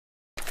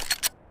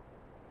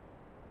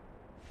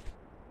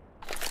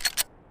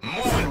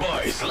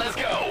boys, let's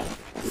go!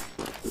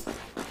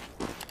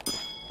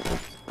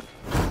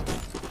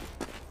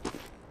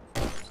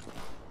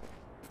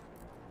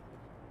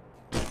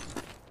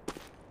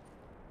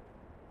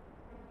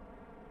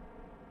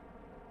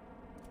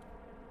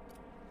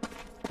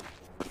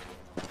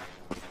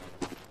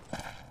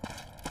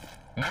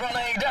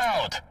 Grenade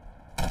out!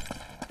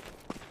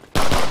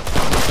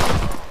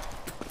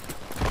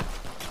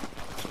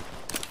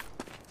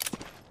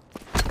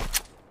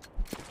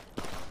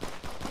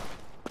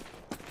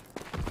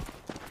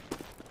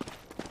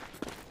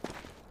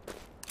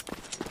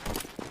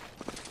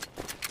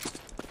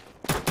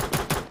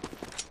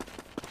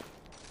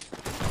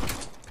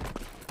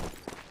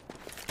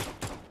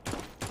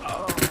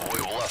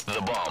 We've lost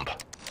the bomb.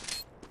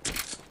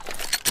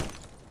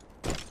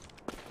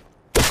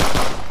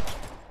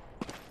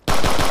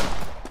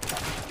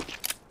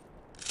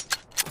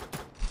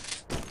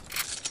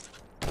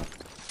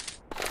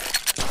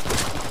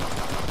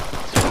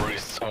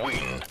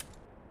 Win.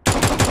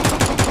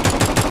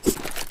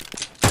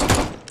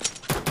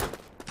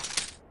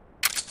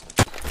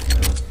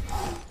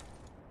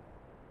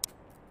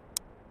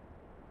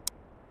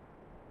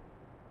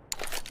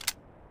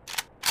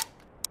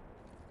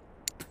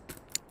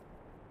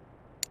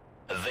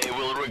 They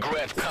will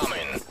regret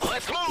coming.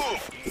 Let's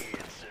move!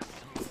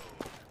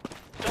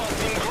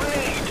 Tossing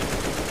grenade!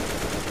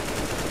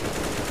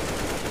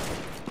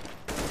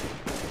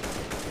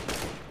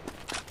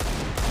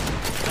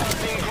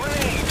 Tossing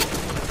grenade!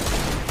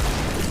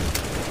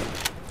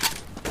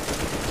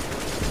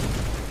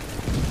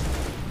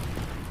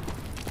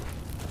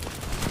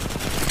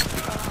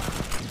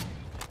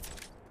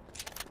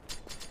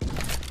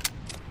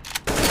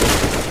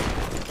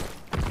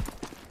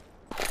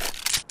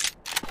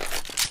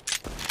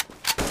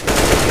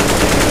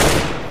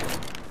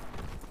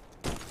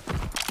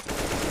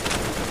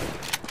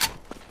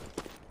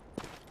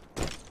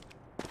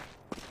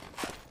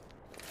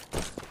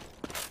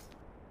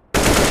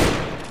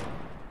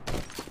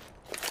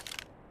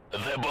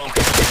 The bomb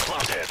has been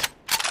planted.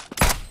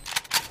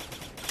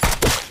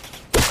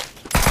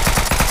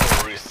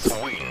 Terrorists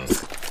win.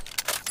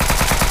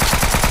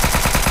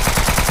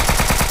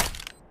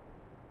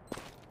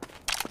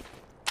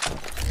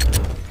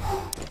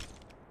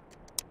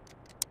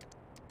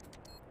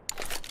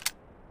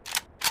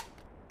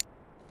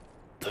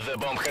 The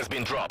bomb has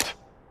been dropped.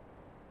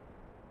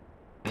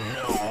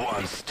 No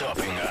one's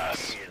stopping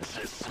us. It's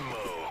the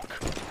smoke.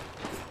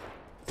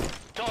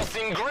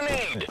 Tossing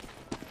grenade!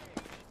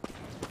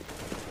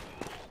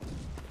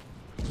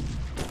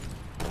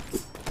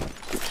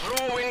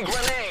 Throwing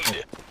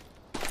grenade!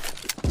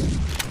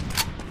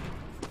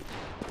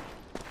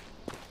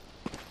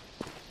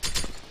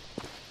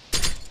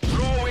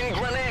 Throwing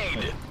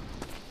grenade!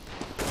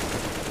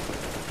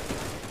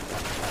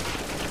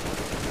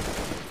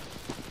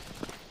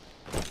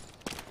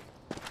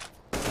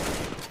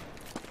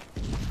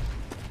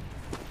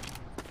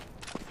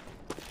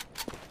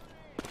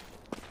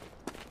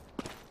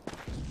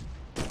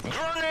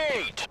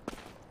 Grenade!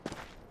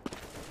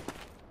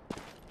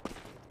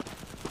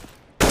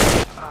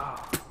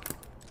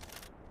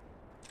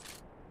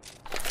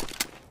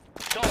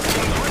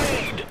 Tossing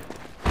grenade!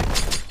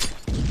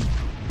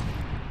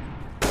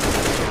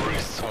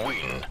 Terrorists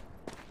win.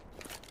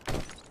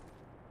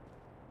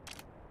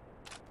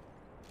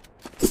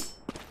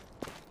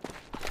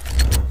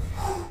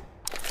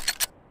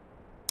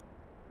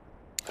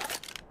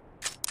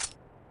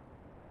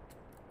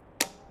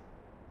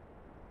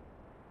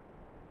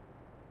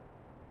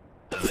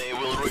 They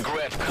will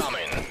regret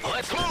coming.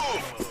 Let's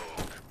move!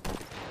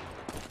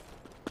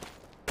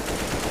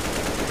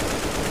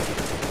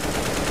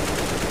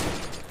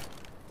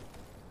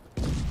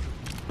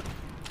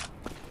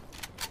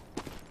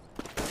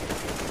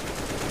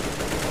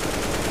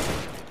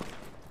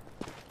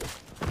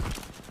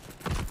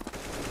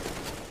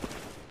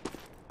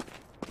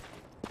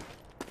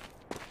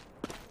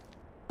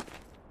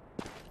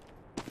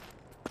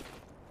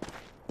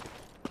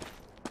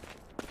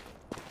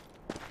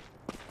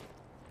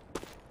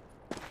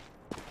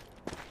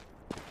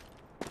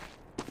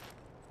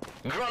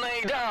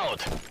 Grenade out!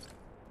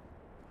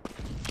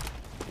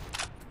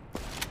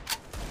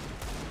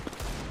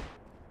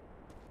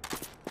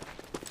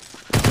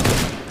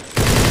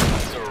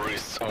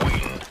 Terrorists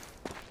win.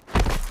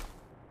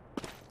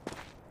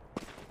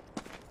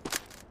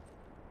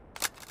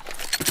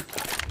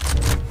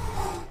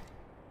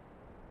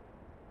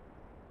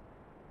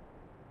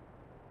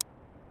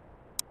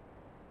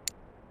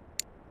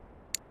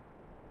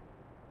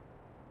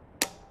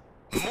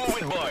 Move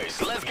it,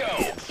 boys, let's go!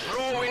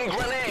 Throwing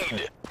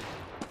grenade!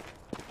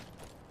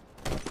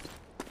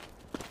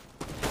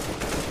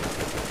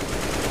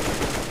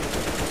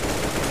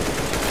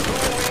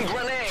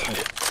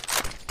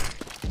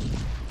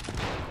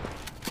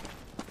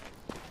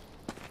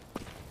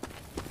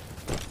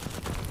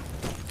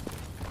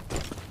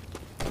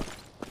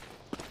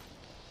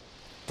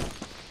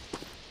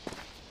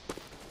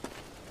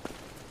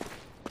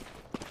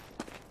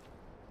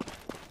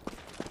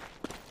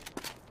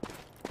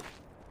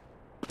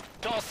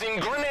 Tossing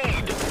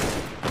grenade!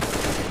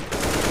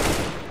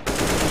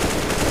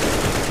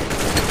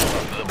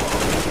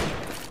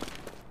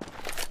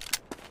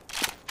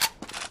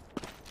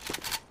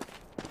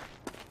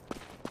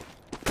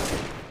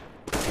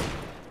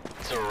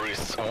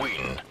 Terrorists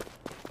win.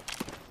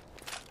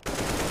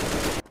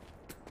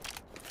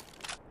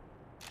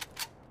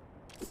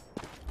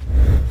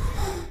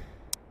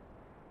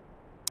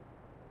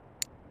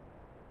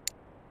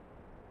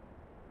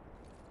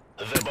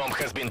 The bomb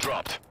has been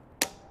dropped.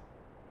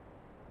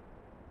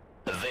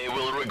 They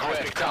will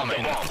regret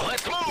coming.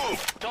 Let's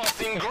move!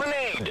 Tossing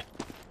grenade!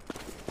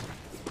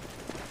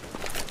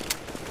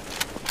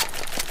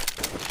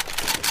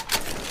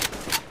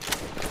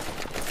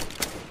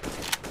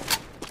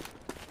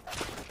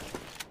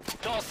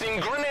 Tossing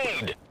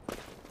grenade!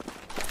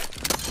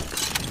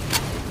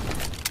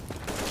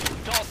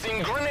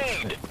 Tossing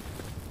grenade!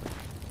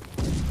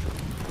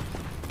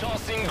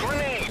 Tossing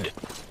grenade!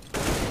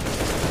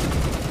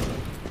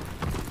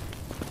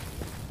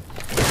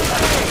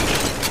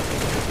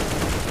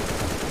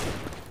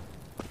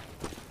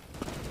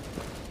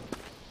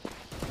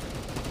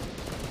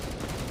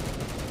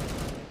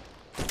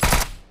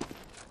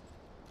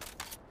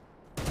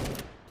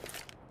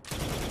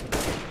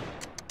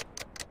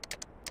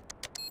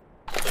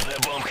 The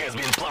bomb has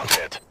been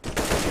planted.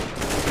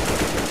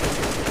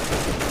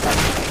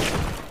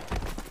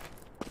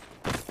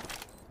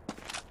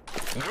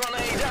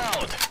 Grenade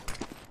out!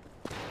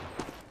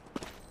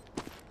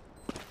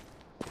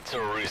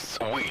 Terrorists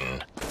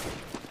win.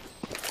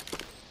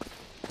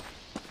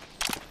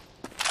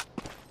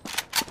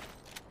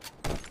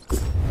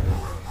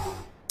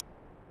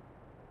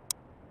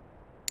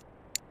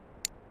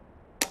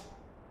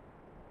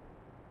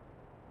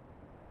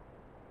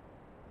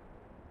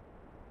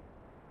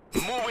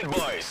 Move it,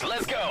 boys.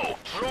 Let's go.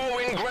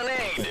 Throwing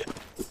grenade.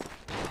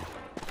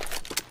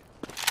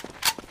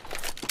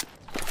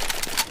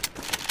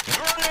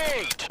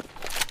 Grenade.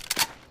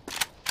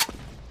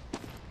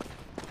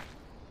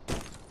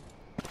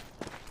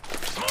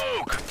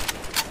 Smoke.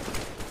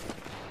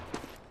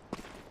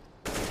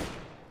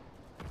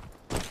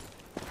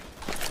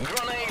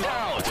 Grenade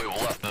out. We've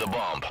lost the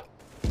bomb.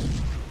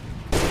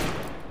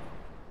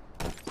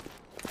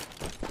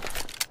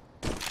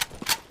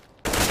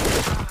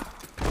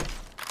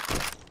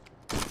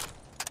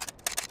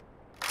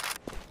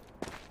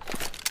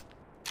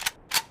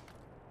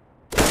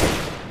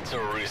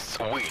 Terrorists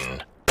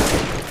win.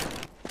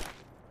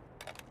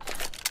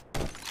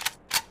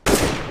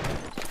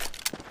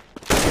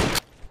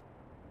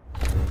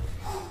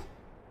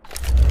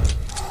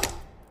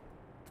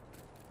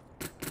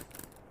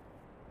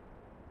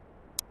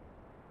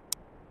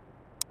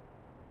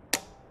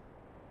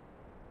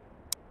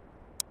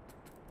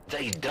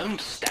 They don't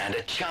stand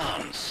a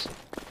chance.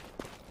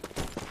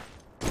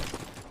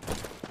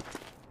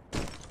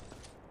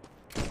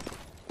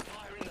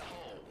 Fire in the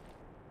hole.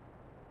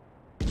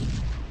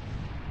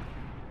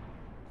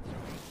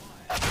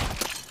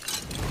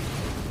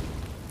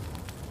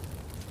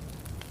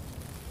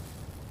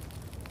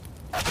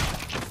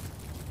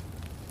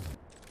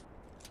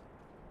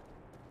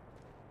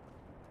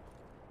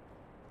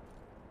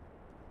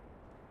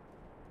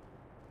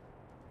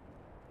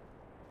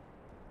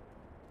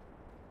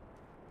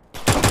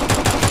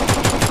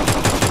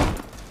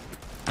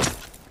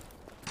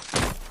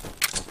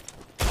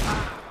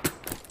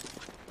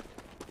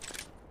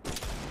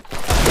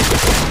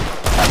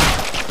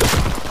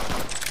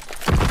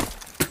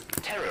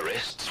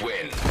 Terrorists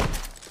win.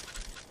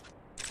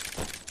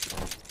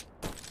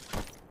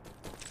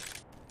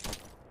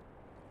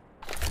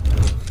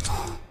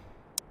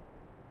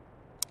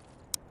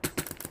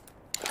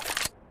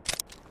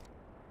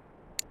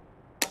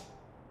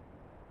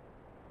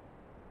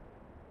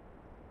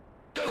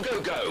 Go,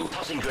 go, go!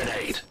 Tossing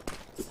grenade.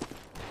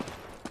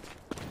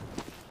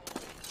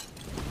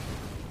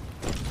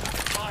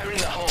 Fire in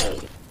the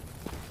hole.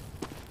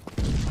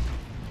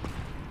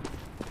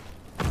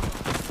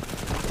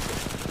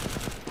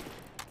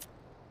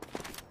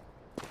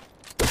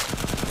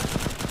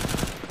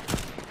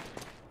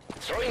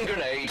 Throwing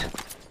grenade.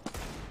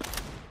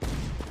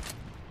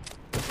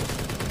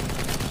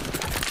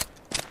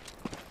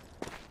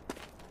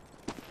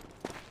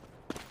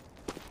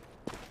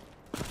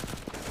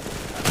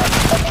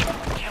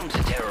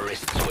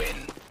 Counter-terrorists win.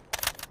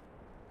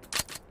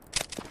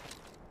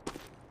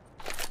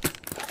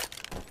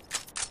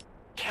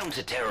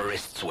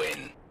 Counter-terrorists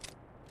win.